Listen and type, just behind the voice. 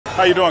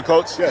How you doing,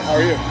 Coach? Good. How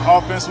are you?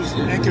 Offense was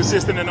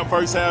inconsistent in the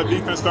first half.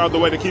 Defense found the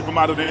way to keep them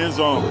out of the end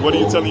zone. What are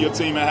you telling your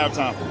team at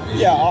halftime?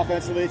 Yeah,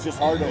 offensively, it's just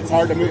hard. It's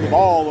hard to move the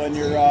ball when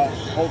you're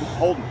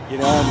holding. You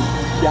know,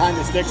 and behind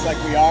the sticks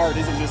like we are. It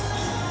isn't just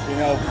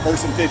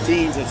first and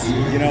 15s. It's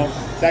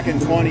second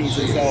 20s,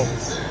 and so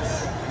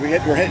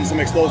we're hitting some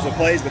explosive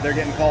plays, but they're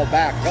getting called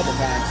back a couple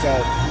times. So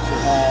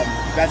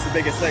that's the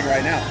biggest thing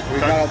right now.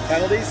 We've got all the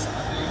penalties.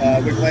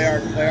 We play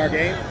our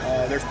game.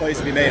 There's plays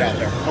to be made out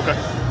there.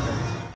 Okay.